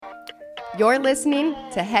You're listening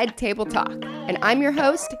to Head Table Talk, and I'm your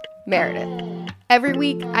host, Meredith. Every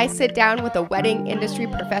week, I sit down with a wedding industry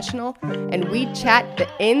professional and we chat the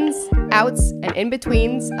ins, outs, and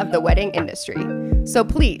in-betweens of the wedding industry. So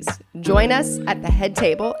please, join us at the head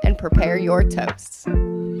table and prepare your toasts.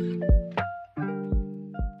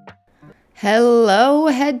 Hello,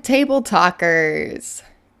 Head Table Talkers.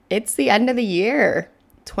 It's the end of the year.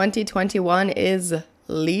 2021 is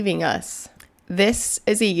leaving us. This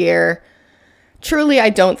is a year truly I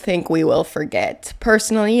don't think we will forget.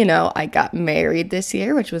 Personally, I got married this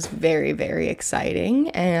year, which was very, very exciting.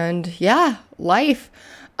 And yeah, life.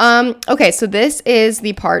 Okay, so this is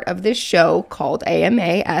the part of this show called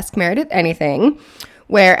AMA, Ask Meredith Anything,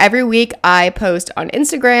 where every week I post on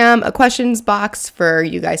Instagram a questions box for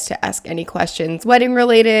you guys to ask any questions, wedding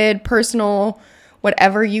related, personal,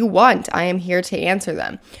 whatever you want. I am here to answer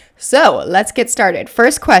them. So let's get started.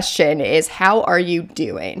 First question is, how are you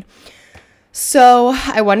doing? So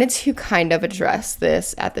I wanted to kind of address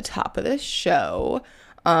this at the top of this show.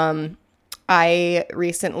 I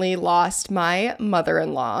recently lost my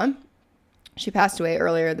mother-in-law. She passed away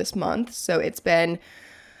earlier this month, so it's been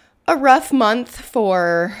a rough month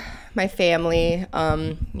for my family.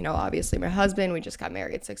 Obviously my husband, we just got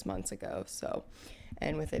married 6 months ago,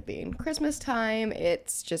 and with it being Christmas time,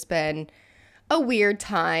 it's just been a weird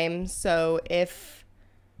time. So if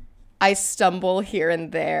I stumble here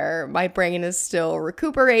and there, my brain is still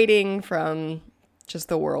recuperating from just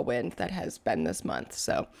the whirlwind that has been this month.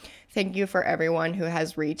 So thank you for everyone who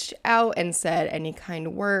has reached out and said any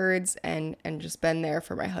kind words and just been there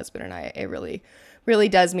for my husband and I. It really, really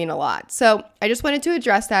does mean a lot. So I just wanted to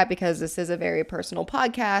address that because this is a very personal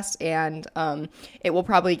podcast, and it will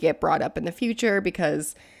probably get brought up in the future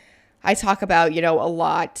because I talk about, a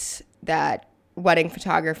lot that wedding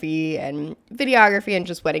photography and videography and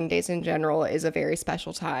just wedding days in general is a very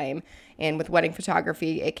special time. And with wedding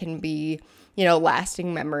photography, it can be,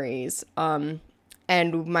 lasting memories. And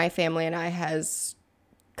my family and I has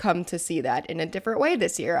come to see that in a different way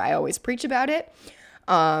this year. I always preach about it.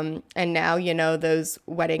 And now, those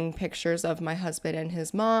wedding pictures of my husband and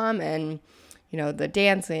his mom and, the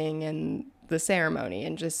dancing and the ceremony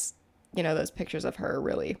and just, those pictures of her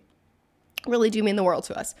really, really do mean the world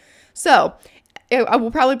to us. So I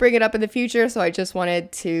will probably bring it up in the future. So I just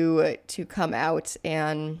wanted to come out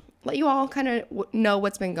and let you all kind of know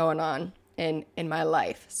what's been going on in my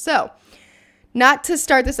life. So not to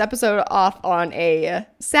start this episode off on a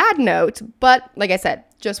sad note, but like I said,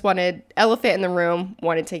 just wanted elephant in the room,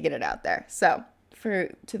 wanted to get it out there. So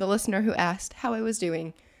to the listener who asked how I was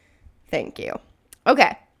doing, thank you.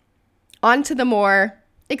 Okay, on to the more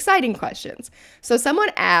exciting questions. So someone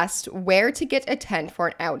asked where to get a tent for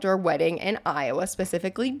an outdoor wedding in Iowa,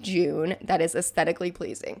 specifically June, that is aesthetically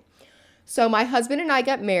pleasing. So my husband and I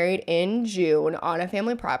got married in June on a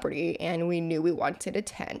family property, and we knew we wanted a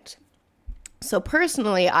tent. So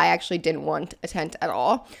personally, I actually didn't want a tent at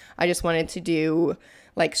all. I just wanted to do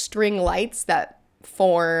like string lights that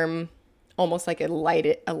form almost like a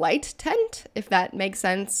light tent, if that makes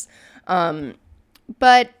sense.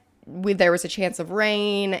 But there was a chance of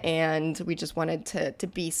rain, and we just wanted to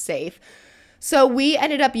be safe. So we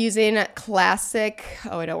ended up using Classic,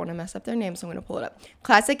 I don't want to mess up their name, so I'm going to pull it up.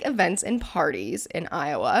 Classic Events and Parties in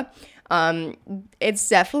Iowa. It's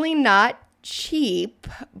definitely not cheap,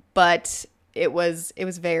 but it was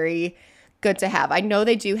very good to have. I know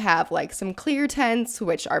they do have like some clear tents,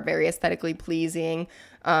 which are very aesthetically pleasing.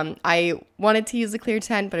 I wanted to use a clear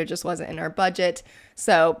tent, but it just wasn't in our budget.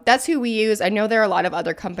 So that's who we use. I know there are a lot of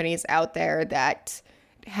other companies out there that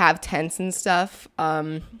have tents and stuff,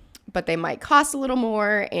 but they might cost a little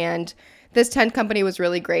more. And this tent company was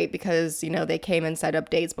really great because, they came and set up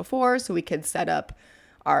days before so we could set up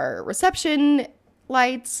our reception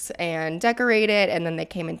lights and decorate it, and then they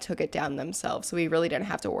came and took it down themselves, so we really didn't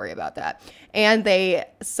have to worry about that. And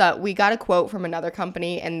we got a quote from another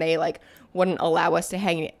company, and they wouldn't allow us to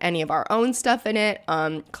hang any of our own stuff in it.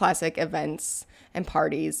 Classic Events and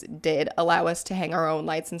Parties did allow us to hang our own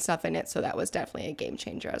lights and stuff in it, so that was definitely a game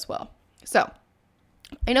changer as well. So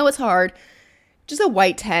I know it's hard. Just a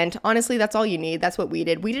white tent. Honestly, that's all you need. That's what we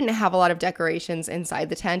did. We didn't have a lot of decorations inside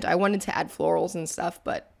the tent. I wanted to add florals and stuff,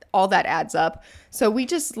 but all that adds up. So we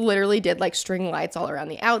just literally did string lights all around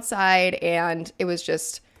the outside, and it was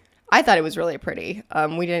just, I thought it was really pretty.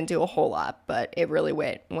 We didn't do a whole lot, but it really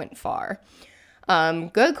went far.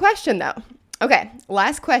 Good question though. Okay,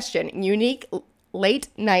 last question. Unique late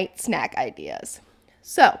night snack ideas.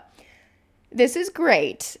 So this is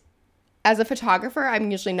great. As a photographer,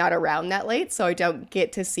 I'm usually not around that late, so I don't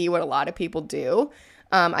get to see what a lot of people do.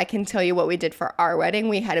 I can tell you what we did for our wedding.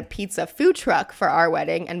 We had a pizza food truck for our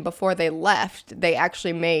wedding, and before they left, they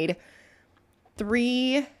actually made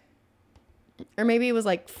 3, or maybe it was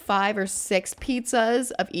like 5 or 6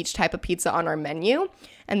 pizzas of each type of pizza on our menu,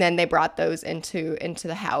 and then they brought those into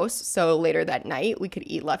the house, so later that night we could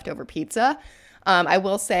eat leftover pizza. I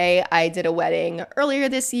will say I did a wedding earlier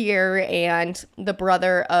this year, and the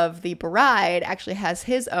brother of the bride actually has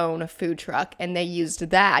his own food truck, and they used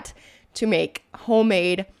that to make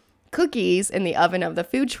homemade cookies in the oven of the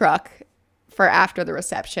food truck for after the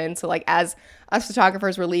reception. So like as us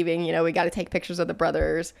photographers were leaving, we got to take pictures of the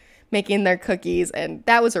brothers making their cookies, and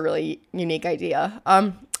that was a really unique idea.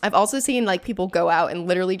 I've also seen like people go out and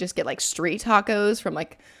literally just get like street tacos from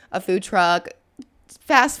like a food truck.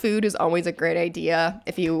 Fast food is always a great idea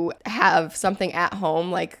if you have something at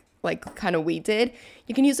home like kind of we did.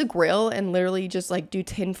 You can use a grill and literally just like do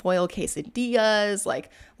tinfoil quesadillas, like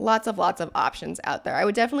lots of options out there. I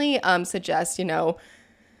would definitely suggest,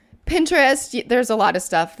 Pinterest. There's a lot of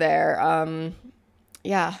stuff there.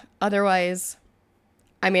 Yeah, otherwise,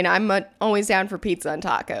 I mean, I'm always down for pizza and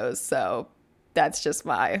tacos, so that's just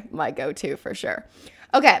my go-to for sure.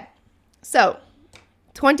 Okay, so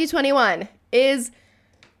 2021 is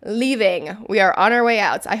leaving. We are on our way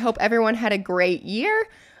out. I hope everyone had a great year.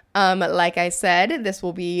 Like I said, this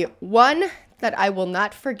will be one that I will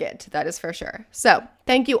not forget. That is for sure. So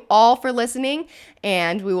thank you all for listening,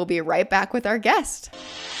 and we will be right back with our guest.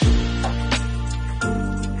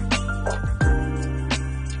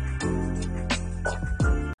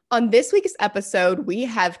 On this week's episode, we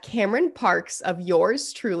have Cameron Parks of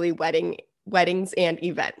Yours Truly Weddings and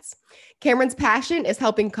Events. Cameron's passion is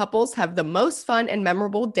helping couples have the most fun and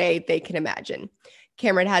memorable day they can imagine.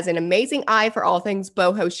 Cameron has an amazing eye for all things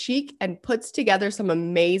boho chic and puts together some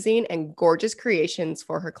amazing and gorgeous creations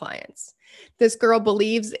for her clients. This girl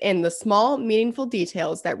believes in the small, meaningful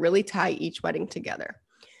details that really tie each wedding together.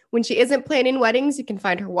 When she isn't planning weddings, you can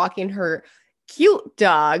find her walking her cute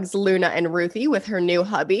dogs, Luna and Ruthie, with her new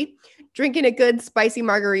hubby, drinking a good spicy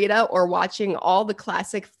margarita, or watching all the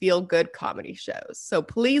classic feel-good comedy shows. So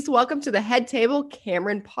please welcome to the head table,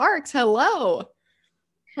 Cameron Parks. Hello.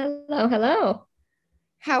 Hello.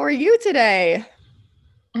 How are you today?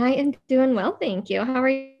 I am doing well, thank you. How are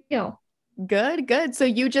you? Good. So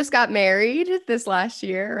you just got married this last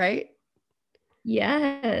year, right?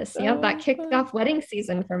 Yes. Yep, that kicked off wedding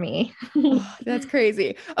season for me. Oh, that's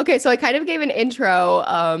crazy. Okay, so I kind of gave an intro,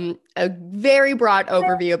 a very broad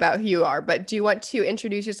overview about who you are, but do you want to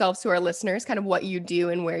introduce yourselves to our listeners, kind of what you do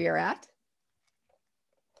and where you're at?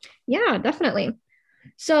 Yeah, definitely.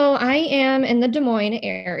 So I am in the Des Moines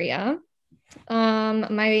area.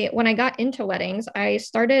 When I got into weddings, I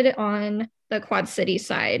started on the Quad City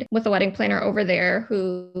side with a wedding planner over there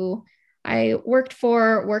who I worked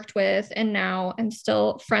with, and now I'm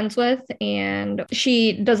still friends with. And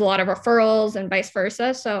she does a lot of referrals and vice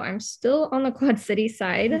versa. So I'm still on the Quad City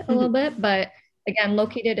side a little bit, but again,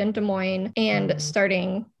 located in Des Moines and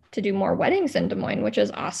starting to do more weddings in Des Moines, which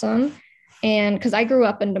is awesome. And because I grew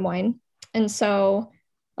up in Des Moines. And so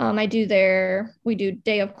we do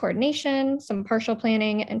day of coordination, some partial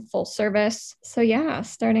planning, and full service. So yeah,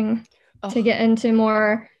 starting to get into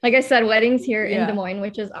more, like I said, weddings here in Des Moines,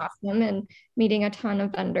 which is awesome, and meeting a ton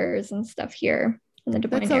of vendors and stuff here in the Des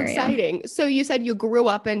Moines area. That's so exciting. So you said you grew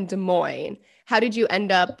up in Des Moines. How did you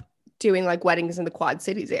end up doing like weddings in the Quad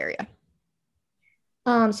Cities area?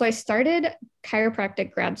 So I started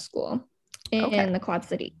chiropractic grad school in the Quad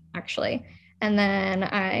City, actually. And then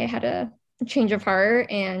I had a change of heart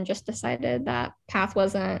and just decided that path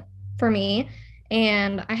wasn't for me.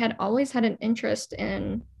 And I had always had an interest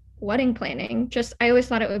in wedding planning. I always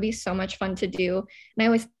thought it would be so much fun to do. And I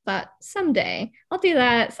always thought someday I'll do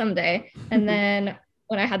that someday. And then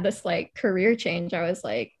when I had this like career change, I was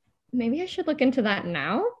like, maybe I should look into that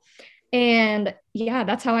now. And yeah,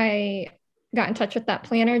 that's how I got in touch with that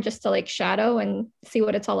planner, just to like shadow and see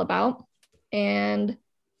what it's all about. And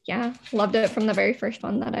yeah, loved it from the very first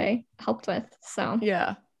one that I helped with. So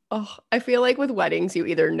yeah. Oh, I feel like with weddings, you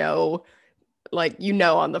either know, like,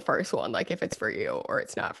 on the first one, like if it's for you or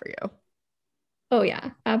it's not for you. Oh yeah,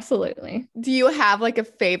 absolutely. Do you have like a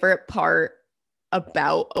favorite part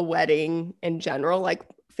about a wedding in general? Like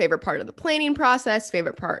favorite part of the planning process,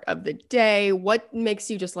 favorite part of the day? What makes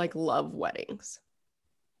you just like love weddings?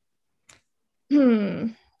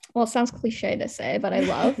 Well, it sounds cliche to say, but I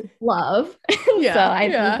love. Yeah, So I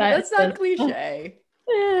think that's not cliche.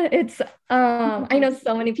 It's I know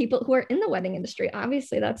so many people who are in the wedding industry.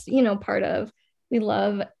 Obviously, that's part of, we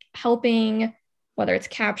love helping, whether it's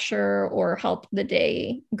capture or help the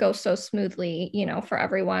day go so smoothly, for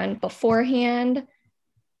everyone beforehand.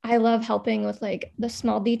 I love helping with like the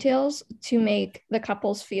small details to make the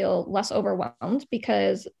couples feel less overwhelmed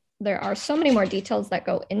because there are so many more details that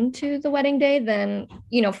go into the wedding day than,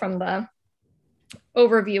 from the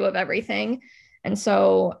overview of everything. And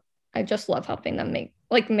so I just love helping them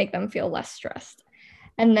make them feel less stressed.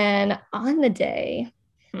 And then on the day,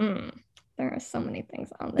 there are so many things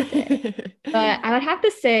on the day. But I would have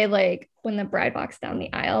to say, like, when the bride walks down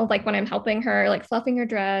the aisle, like when I'm helping her, like fluffing her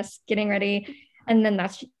dress, getting ready, and then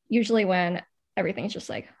that's usually when everything's just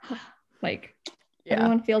like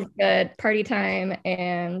everyone feels good, party time,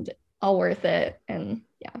 and all worth it. And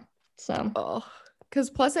yeah, so. Because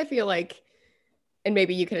plus I feel like, and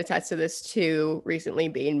maybe you can attest to this too, recently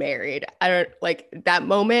being married, I don't like that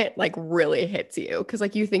moment like really hits you because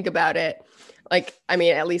like you think about it, like I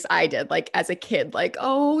mean at least I did, like as a kid, like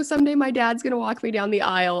oh someday my dad's gonna walk me down the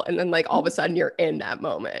aisle, and then like all of a sudden you're in that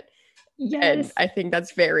moment. Yes. And I think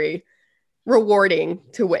that's very rewarding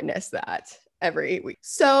to witness that every week.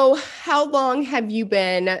 So how long have you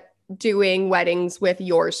been doing weddings with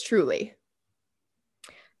yours truly?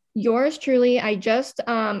 Yours truly, I just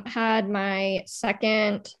had my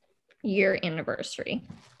second year anniversary.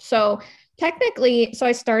 So technically,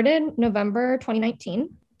 I started November 2019,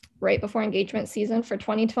 right before engagement season for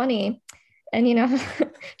 2020. And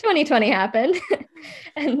 2020 happened.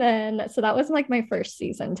 And then so that was like my first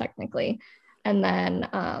season technically. And then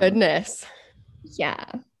Goodness. yeah.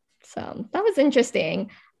 So that was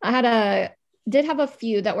interesting. Did have a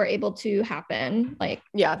few that were able to happen, like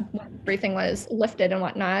everything was lifted and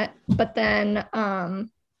whatnot. But then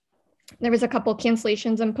there was a couple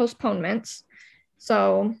cancellations and postponements.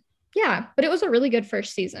 So yeah, but it was a really good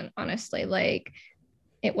first season, honestly. Like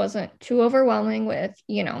it wasn't too overwhelming with,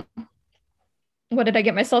 what did I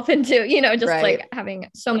get myself into? Just like having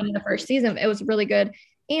so many in the first season. It was really good.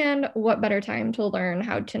 And what better time to learn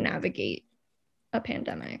how to navigate a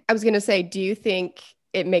pandemic? I was going to say, do you think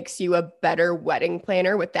it makes you a better wedding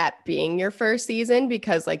planner with that being your first season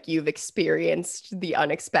because like you've experienced the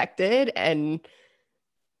unexpected? And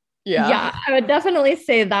yeah, I would definitely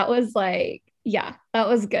say that was like, yeah, that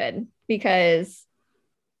was good because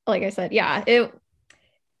like I said, yeah,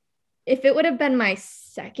 if it would have been my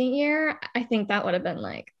second year, I think that would have been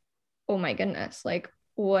like, oh my goodness, like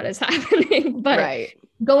what is happening? But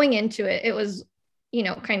going into it, it was,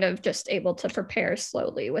 kind of just able to prepare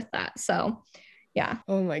slowly with that. So yeah.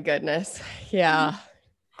 Oh my goodness. Yeah.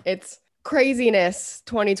 It's craziness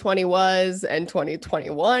 2020 was, and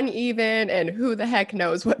 2021 even, and who the heck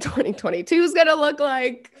knows what 2022 is going to look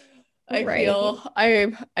like. I feel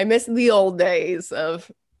I miss the old days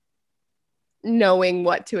of knowing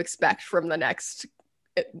what to expect from the next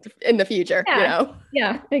in the future,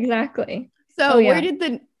 Yeah, exactly. So where did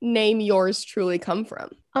the name Yours Truly come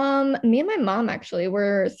from? Me and my mom actually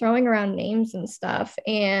were throwing around names and stuff,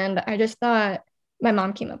 and I just thought my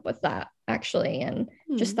mom came up with that actually, and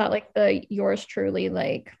just thought like the Yours Truly,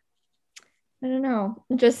 like I don't know,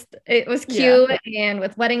 just it was cute and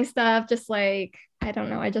with wedding stuff, just like I don't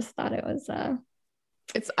know, I just thought it was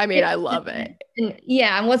I love it. And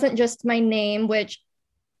it wasn't just my name, which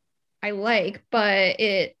I like, but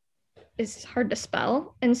it is hard to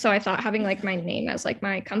spell. And so I thought having like my name as like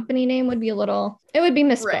my company name would be it would be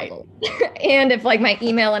misspelled. And if like my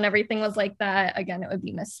email and everything was like that, again, it would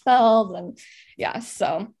be misspelled. And yeah,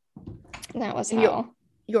 so that was how.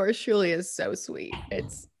 Yours Truly is so sweet.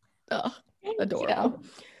 It's adorable.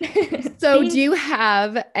 So do you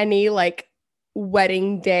have any like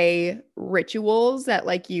wedding day rituals that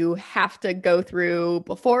like you have to go through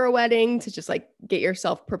before a wedding to just like get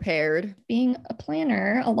yourself prepared? Being a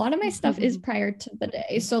planner, a lot of my stuff is prior to the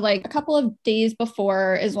day. So like a couple of days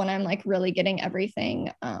before is when I'm like really getting everything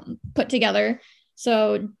put together.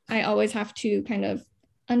 So I always have to kind of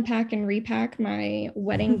unpack and repack my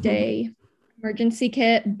wedding day emergency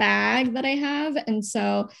kit bag that I have. And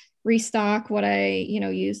so restock what I,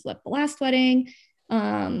 used at the last wedding.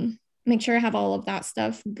 Make sure I have all of that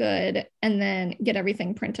stuff good, and then get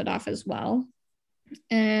everything printed off as well.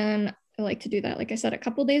 And I like to do that, like I said, a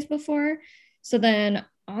couple days before. So then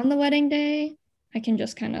on the wedding day, I can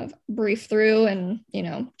just kind of brief through and,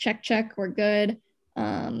 check, we're good.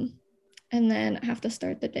 And then I have to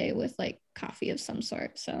start the day with like coffee of some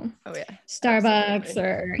sort. So Starbucks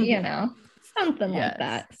or, something like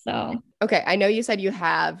that. So, okay. I know you said you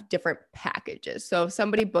have different packages. So if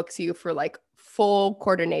somebody books you for like full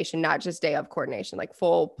coordination, not just day of coordination, like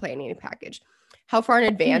full planning package, how far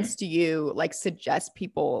in advance do you like suggest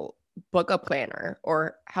people book a planner,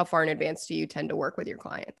 or how far in advance do you tend to work with your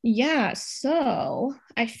clients? Yeah, so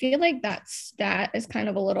I feel like that stat is kind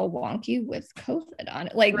of a little wonky with COVID on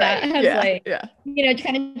it. Like that Right. has Yeah. like, Yeah.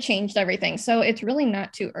 kind of changed everything. So it's really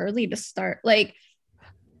not too early to start. Like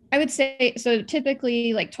I would say, so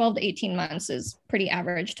typically like 12 to 18 months is pretty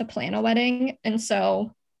average to plan a wedding. And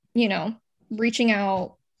so, reaching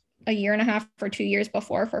out a year and a half or 2 years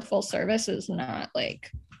before for full service is not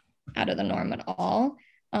like out of the norm at all.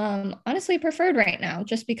 Honestly preferred right now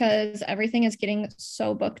just because everything is getting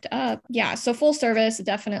so booked up. Yeah, so full service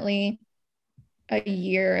definitely a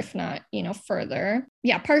year, if not, further.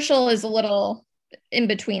 Yeah, partial is a little in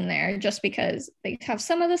between there just because they have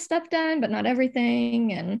some of the stuff done, but not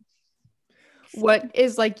everything. And what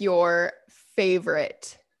is like your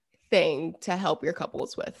favorite thing to help your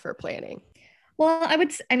couples with for planning? well,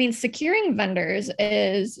 securing vendors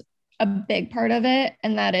is a big part of it.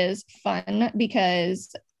 And that is fun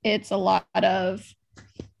because it's a lot of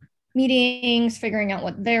meetings, figuring out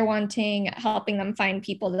what they're wanting, helping them find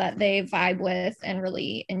people that they vibe with and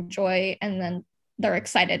really enjoy. And then they're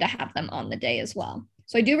excited to have them on the day as well.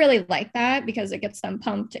 So I do really like that because it gets them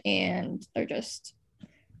pumped and they're just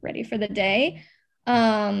ready for the day.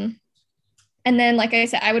 And then, like I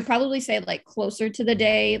said, I would probably say like closer to the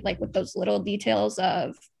day, like with those little details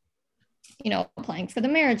of, applying for the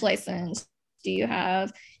marriage license. Do you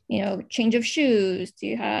have, change of shoes? Do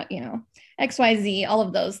you have, XYZ, all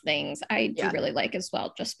of those things I do really like as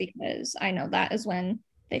well, just because I know that is when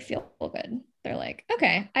they feel good. They're like,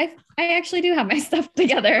 okay, I actually do have my stuff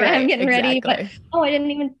together. Right, I'm getting ready, but I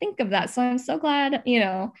didn't even think of that. So I'm so glad,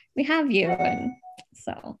 we have you. And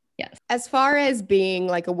so, yes. As far as being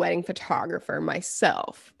like a wedding photographer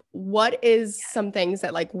myself, what is some things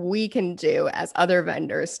that like we can do as other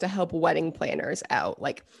vendors to help wedding planners out?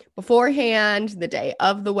 Like beforehand, the day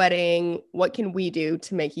of the wedding, what can we do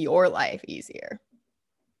to make your life easier?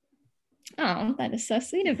 Oh, that is so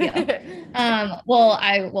sweet of you. Well,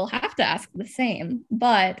 I will have to ask the same,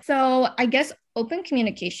 but so I guess open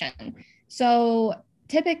communication. So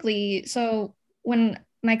typically, when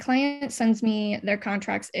my client sends me their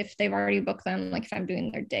contracts, if they've already booked them, like if I'm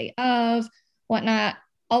doing their day of, whatnot,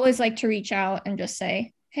 always like to reach out and just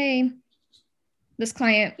say, hey, this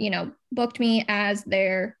client, booked me as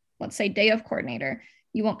their, let's say, day of coordinator.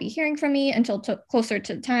 You won't be hearing from me until closer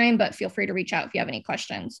to the time, but feel free to reach out if you have any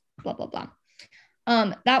questions, blah, blah, blah.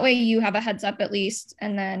 That way you have a heads up at least,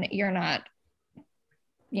 and then you're not,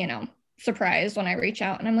 surprised when I reach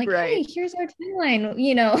out and I'm like, hey, here's our timeline,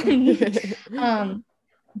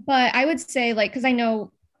 but I would say like, cause I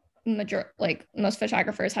know most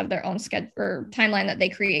photographers have their own schedule or timeline that they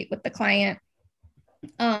create with the client.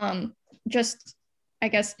 Just, I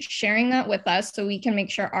guess, sharing that with us so we can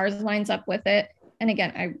make sure ours lines up with it. And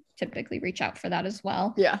again, I typically reach out for that as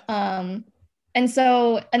well. Yeah. And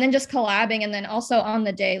then just collabing. And then also on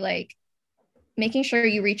the day, like making sure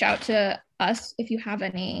you reach out to us if you have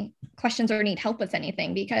any questions or need help with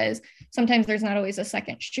anything, because sometimes there's not always a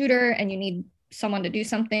second shooter and you need someone to do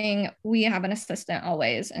something. We have an assistant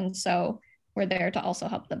always. And so we're there to also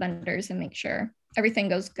help the vendors and make sure everything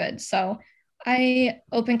goes good. So I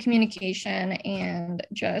open communication and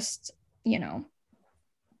just,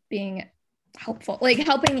 being helpful, like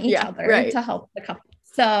helping each other to help the couple.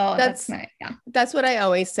 So that's what I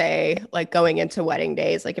always say, like going into wedding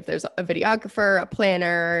days, like if there's a videographer, a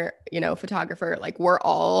planner, photographer, like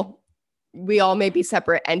we all may be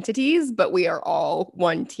separate entities, but we are all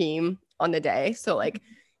one team on the day. So like,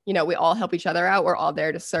 we all help each other out. We're all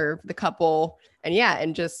there to serve the couple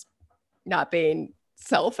and just not being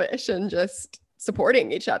selfish and just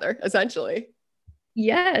supporting each other essentially.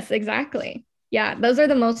 Yes, exactly. Yeah. Those are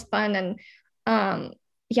the most fun. And,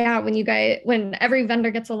 when every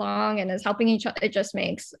vendor gets along and is helping each other, it just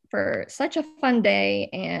makes for such a fun day,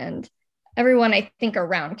 and everyone I think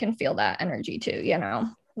around can feel that energy too,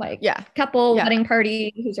 like couple wedding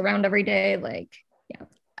party who's around every day. Like, yeah,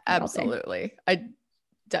 absolutely. I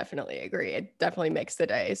definitely agree. It definitely makes the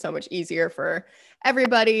day so much easier for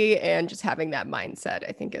everybody, and just having that mindset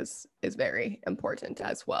I think is very important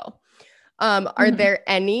as well. Are there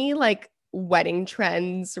any like wedding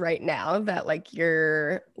trends right now that like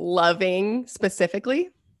you're loving specifically?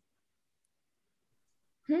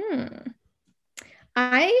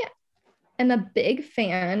 I am a big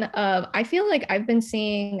fan of, I feel like I've been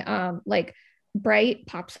seeing like bright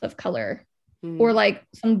pops of color or like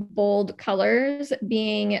some bold colors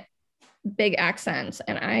being big accents,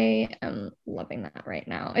 and I am loving that right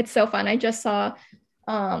now. It's so fun. I just saw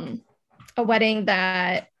a wedding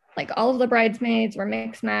that like all of the bridesmaids were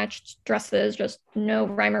mixed matched dresses, just no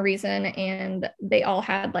rhyme or reason, and they all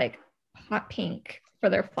had like hot pink for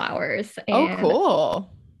their flowers. Oh, And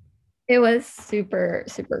cool. it was super,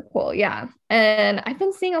 super cool. Yeah. And I've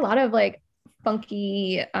been seeing a lot of like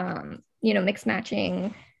funky, mixed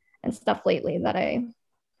matching and stuff lately that I'm a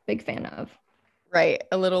big fan of. Right.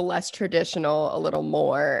 A little less traditional, a little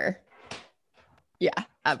more. Yeah,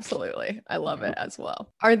 absolutely. I love it as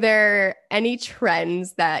well. Are there any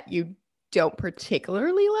trends that you don't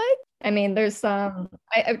particularly like? I mean, there's a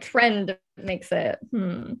trend makes it.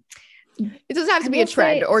 It doesn't have I to be a will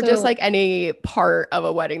trend say or just so. like any part of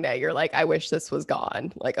a wedding that you're like, I wish this was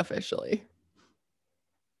gone, like officially.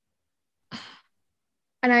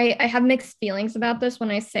 And I have mixed feelings about this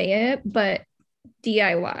when I say it, but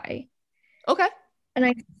DIY. Okay. And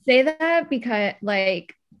I say that because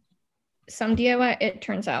like some DIY, it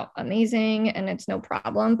turns out amazing and it's no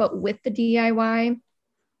problem. But with the DIY,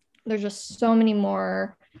 there's just so many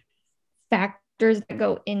more factors that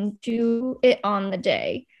go into it on the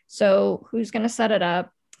day. So who's going to set it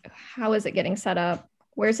up? How is it getting set up?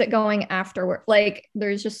 Where's it going afterward? Like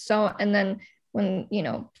there's just so, and then when,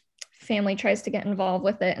 family tries to get involved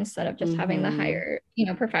with it instead of just having the Mhm. higher,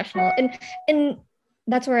 professional. And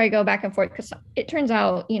that's where I go back and forth because it turns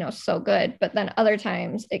out, so good. But then other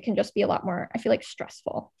times it can just be a lot more, I feel like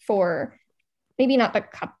stressful for maybe not the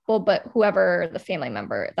couple, but whoever the family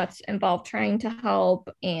member that's involved trying to help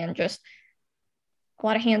and just a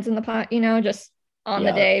lot of hands in the pot, just on the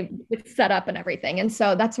Yeah. day with setup and everything. And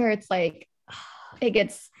so that's where it's like it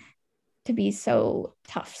gets to be so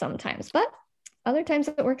tough sometimes, but other times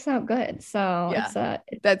it works out good. So Yeah.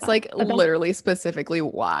 it's That's like a balance. literally specifically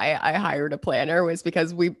why I hired a planner was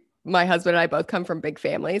because my husband and I both come from big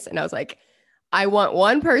families. And I was like, I want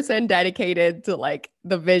one person dedicated to like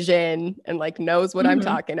the vision and like knows what I'm Mm-hmm.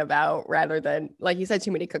 talking about rather than, like you said,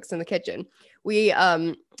 too many cooks in the kitchen. We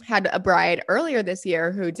had a bride earlier this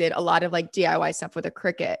year who did a lot of like DIY stuff with a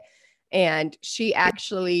Cricut. And she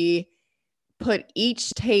actually put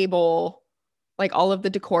each table, like all of the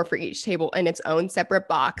decor for each table in its own separate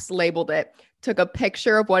box, labeled it, took a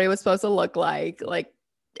picture of what it was supposed to look like. Like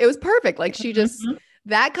it was perfect. Like she just, Mm-hmm.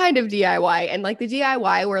 that kind of DIY. And like the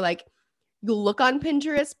DIY where like you look on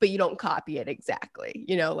Pinterest, but you don't copy it exactly.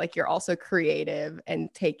 Like you're also creative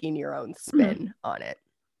and taking your own Mm-hmm. spin on it.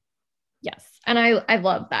 Yes. And I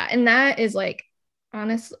love that. And that is like,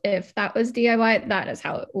 honestly, if that was DIY, that is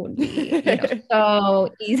how it would be, so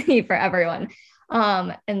easy for everyone.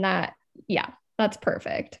 And that, yeah, that's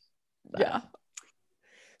perfect. But Yeah.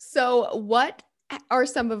 So, what are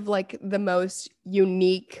some of like the most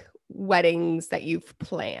unique weddings that you've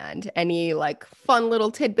planned? Any like fun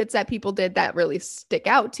little tidbits that people did that really stick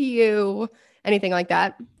out to you? Anything like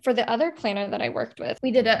that? for the other planner that I worked with, we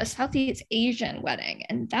did a Southeast Asian wedding,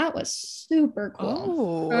 and that was super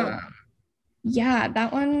cool. Oh, Um, yeah,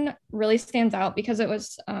 that one really stands out because that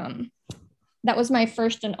was my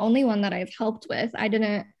first and only one that I've helped with. I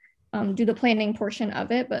didn't do the planning portion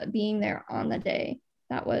of it, but being there on the day,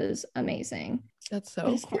 that was amazing. that's But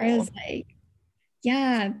so as far cool. as like,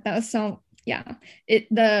 yeah, that was so yeah. It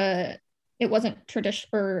wasn't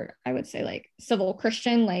traditional, or I would say like civil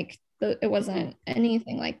Christian, like it Mhm. wasn't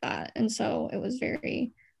anything like that, and so it was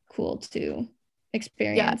very cool to Yeah,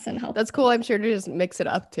 experience and help. that's cool. I'm sure to just mix it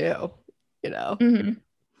up too, you know. Mhm.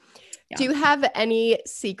 Do Yeah. you have any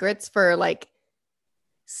secrets for like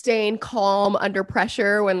staying calm under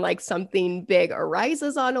pressure when like something big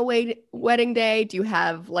arises on a wedding day? Do you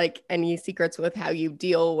have like any secrets with how you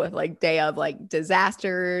deal with like day of like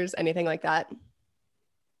disasters, anything like that?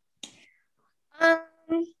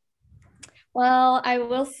 Um, well, I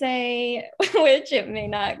will say, which it may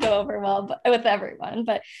not go over well with everyone,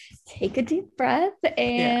 but take a deep breath Yeah.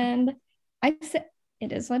 and I say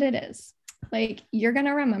it is what it is. Like you're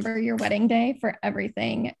gonna remember your wedding day for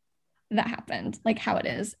everything that happened, like how it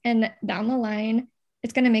is. And down the line,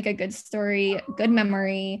 it's gonna make a good story, good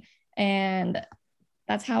memory. And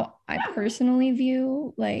that's how I personally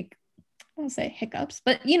view like I don't say hiccups,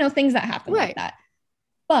 but things that happen like Right. that.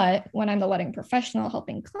 But when I'm the wedding professional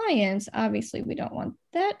helping clients, obviously we don't want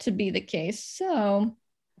that to be the case. So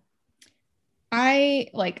I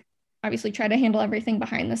like obviously try to handle everything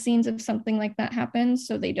behind the scenes if something like that happens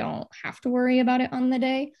so they don't have to worry about it on the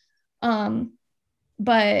day. Um,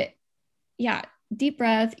 but yeah, deep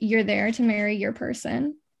breath, you're there to marry your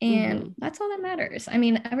person. And Hmm. that's all that matters. I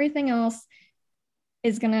mean, everything else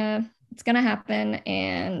it's gonna happen.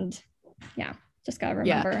 And yeah, just gotta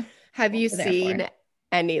Yeah. remember Have what you we're there for. seen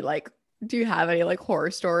any like, do you have any like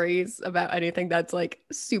horror stories about anything that's like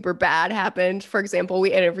super bad happened? For example,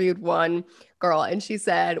 we interviewed one girl and she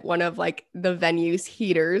said one of like the venue's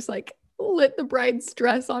heaters like lit the bride's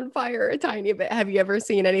dress on fire a tiny bit. Have you ever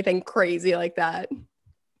seen anything crazy like that?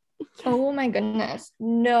 Oh my goodness.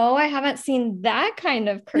 No, I haven't seen that kind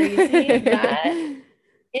of crazy. That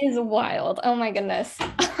is wild. Oh my goodness.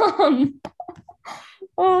 Um,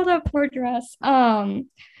 oh, that poor dress.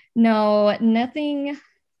 No, nothing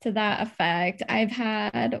to that effect. I've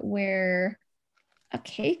had where a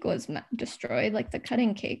cake was destroyed, like the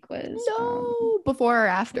cutting cake was No, before or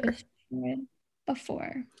after? destroyed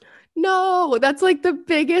before. No, that's like the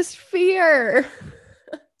biggest fear.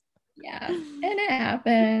 Yeah, and it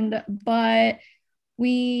happened, but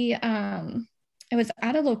we it was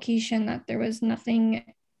at a location that there was nothing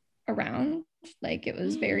around, like it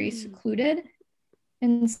was very secluded.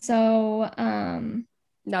 And so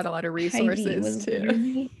Not a lot of Hy-Vee resources was too.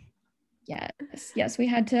 literally, yes, yes, we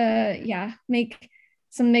had to, yeah, make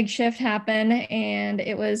some makeshift happen, and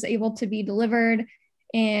it was able to be delivered.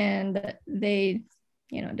 And they,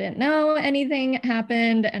 didn't know anything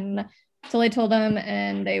happened and until I told them,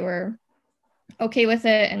 and they were okay with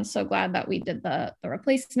it, and so glad that we did the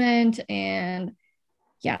replacement. And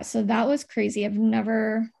yeah, so that was crazy. I've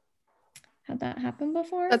never had that happen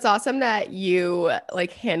before. That's awesome that you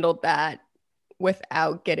like handled that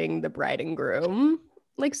without getting the bride and groom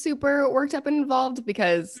like super worked up and involved,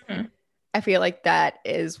 because Mhm. I feel like that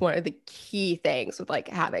is one of the key things with like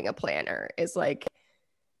having a planner is like,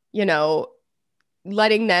 you know,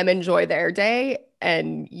 letting them enjoy their day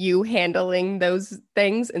and you handling those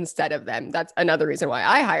things instead of them. That's another reason why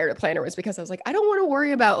I hired a planner, was because I was like, I don't want to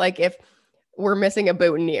worry about like if we're missing a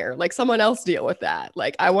boutonniere, like someone else deal with that.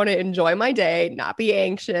 Like I want to enjoy my day, not be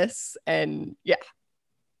anxious. And yeah.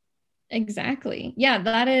 Exactly. Yeah,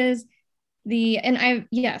 that is and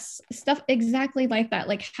yes, stuff exactly like that.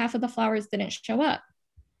 Like half of the flowers didn't show up.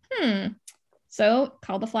 So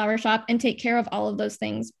call the flower shop and take care of all of those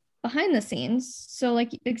things behind the scenes. So,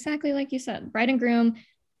 like, exactly like you said, bride and groom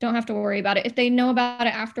don't have to worry about it. If they know about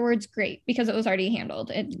it afterwards, great, because it was already handled.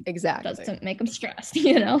 It Exactly. doesn't make them stressed.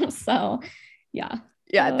 So, yeah.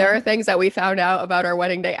 Yeah, there are things that we found out about our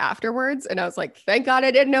wedding day afterwards. And I was like, thank God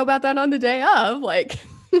I didn't know about that on the day of. Like,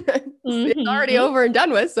 it's already Mm-hmm. over and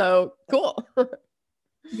done with. So cool.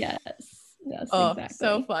 Yes. Yes, Oh, so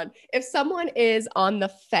exactly. fun. If someone is on the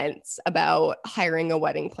fence about hiring a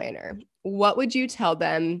wedding planner, what would you tell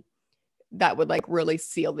them that would like really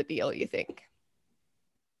seal the deal, you think?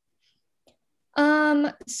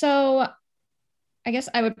 So I guess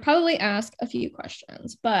I would probably ask a few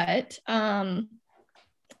questions, but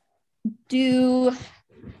do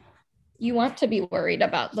you want to be worried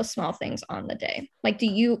about the small things on the day? Like, do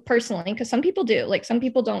you personally, because some people do, like, some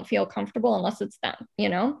people don't feel comfortable unless it's them?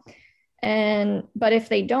 And, but if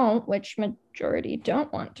they don't, which majority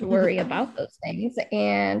don't want to worry about those things,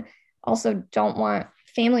 and also don't want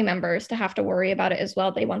family members to have to worry about it as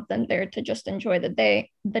well, they want them there to just enjoy the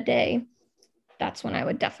day. That's when I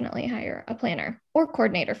would definitely hire a planner or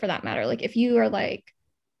coordinator for that matter. Like, if you are like,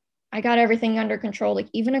 I got everything under control, like,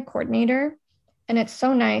 even a coordinator. And it's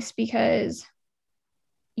so nice because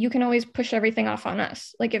you can always push everything off on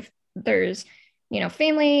us. Like if there's,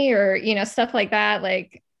 family or, stuff like that,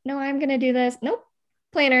 like, no, I'm going to do this. Nope.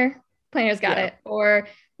 Planner's got Yeah. it. Or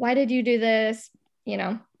why did you do this?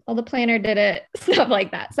 Well, the planner did it, stuff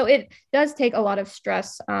like that. So it does take a lot of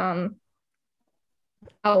stress out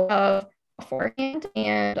of beforehand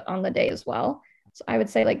and on the day as well. So I would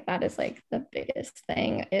say like that is like the biggest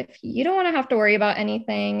thing. If you don't want to have to worry about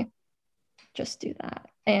anything, just do that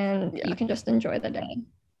and Yeah. you can just enjoy the day.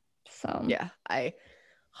 So, Yeah. I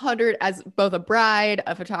 100 as both a bride,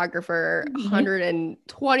 a photographer, mhm.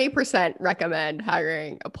 120% recommend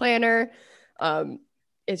hiring a planner. Um,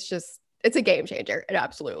 it's a game changer. It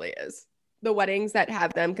absolutely is. The weddings that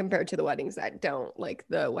have them compared to the weddings that don't, like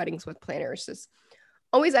the weddings with planners, just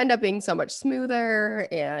always end up being so much smoother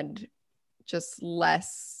and just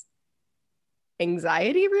less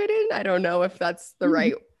anxiety ridden. I don't know if that's the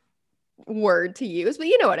right word to use, but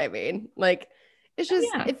you know what I mean. Like, it's Oh, just,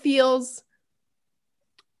 yeah. it feels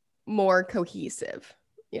more cohesive.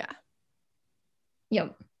 Yeah.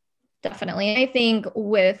 Yep, definitely. I think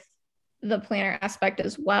with the planner aspect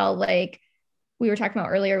as well, like we were talking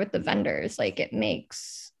about earlier with the vendors, like it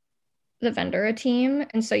makes the vendor a team.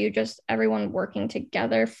 And so everyone working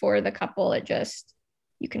together for the couple,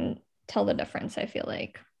 you can tell the difference, I feel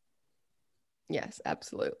like. Yes,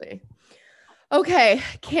 absolutely. Okay,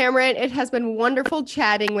 Cameron, it has been wonderful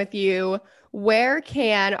chatting with you. Where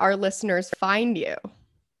can our listeners find you?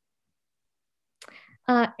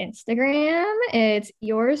 Instagram, it's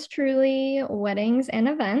yours truly, weddings and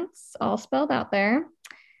events, all spelled out there.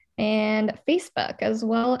 And Facebook, as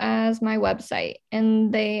well as my website.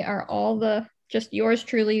 And they are all just yours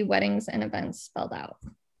truly, weddings and events spelled out.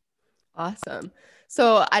 Awesome.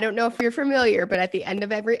 So I don't know if you're familiar, but at the end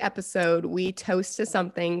of every episode, we toast to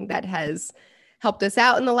something that has helped us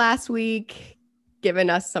out in the last week, given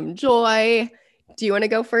us some joy. Do you want to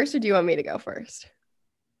go first or do you want me to go first?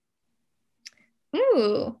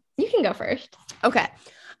 Ooh, you can go first. Okay.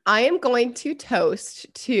 I am going to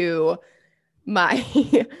toast to my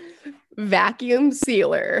vacuum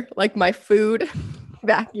sealer, like my food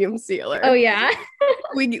vacuum sealer. Oh, yeah.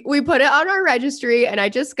 We put it on our registry and I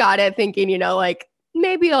just got it thinking, like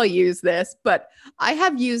maybe I'll use this, but I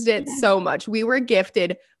have used it so much. We were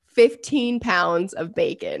gifted 15 pounds of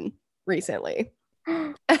bacon recently.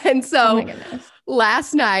 And so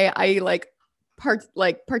last night I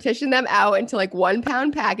partitioned them out into 1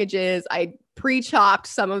 pound packages. I pre-chopped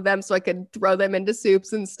some of them so I could throw them into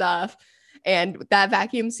soups and stuff. And that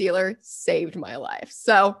vacuum sealer saved my life.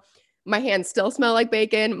 So my hands still smell like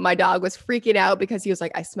bacon. My dog was freaking out because he was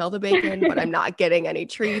like, I smell the bacon, but I'm not getting any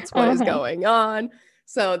treats. What is going on?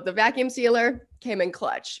 So the vacuum sealer came in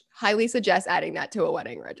clutch. Highly suggest adding that to a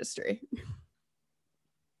wedding registry.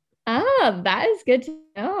 That is good to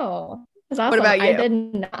know. That's awesome. What about you? I did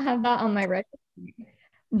not have that on my registry.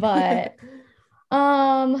 But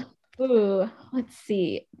let's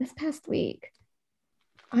see. This past week,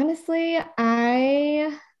 honestly,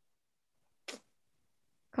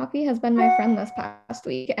 coffee has been my friend this past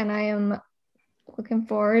week, and I am looking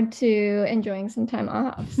forward to enjoying some time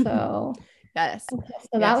off. So yes.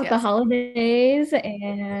 So that was the holidays,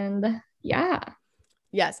 and yeah.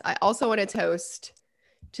 Yes, I also want to toast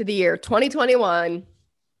to the year 2021.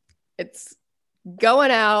 It's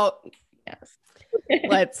going out. Yes.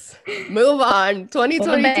 Let's move on.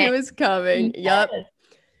 2022 is coming. Yes. Yep.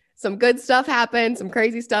 Some good stuff happened. Some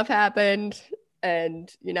crazy stuff happened. And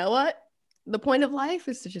you know what? The point of life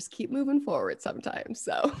is to just keep moving forward sometimes.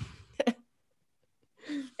 So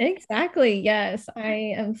exactly. Yes.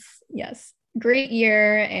 Yes. Great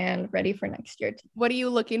year and ready for next year too. What are you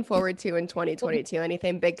looking forward to in 2022?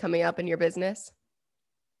 Anything big coming up in your business?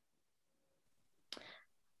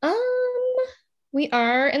 We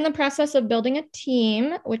are in the process of building a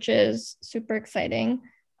team, which is super exciting.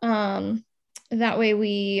 That way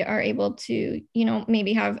we are able to,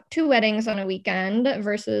 maybe have 2 weddings on a weekend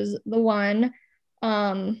versus the one.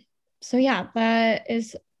 So yeah, that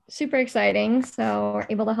is super exciting. So we're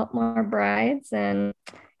able to help more brides, and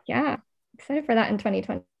yeah, excited for that in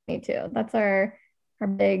 2022. That's our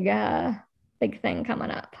big thing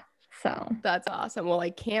coming up. So that's awesome. Well, I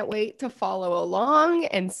can't wait to follow along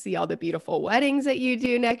and see all the beautiful weddings that you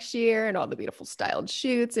do next year and all the beautiful styled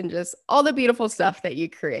shoots and just all the beautiful stuff that you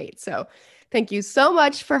create. So thank you so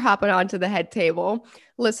much for hopping on to the head table.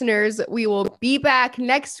 Listeners, we will be back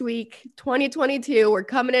next week, 2022. We're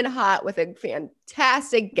coming in hot with a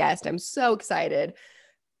fantastic guest. I'm so excited.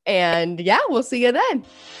 And yeah, we'll see you then.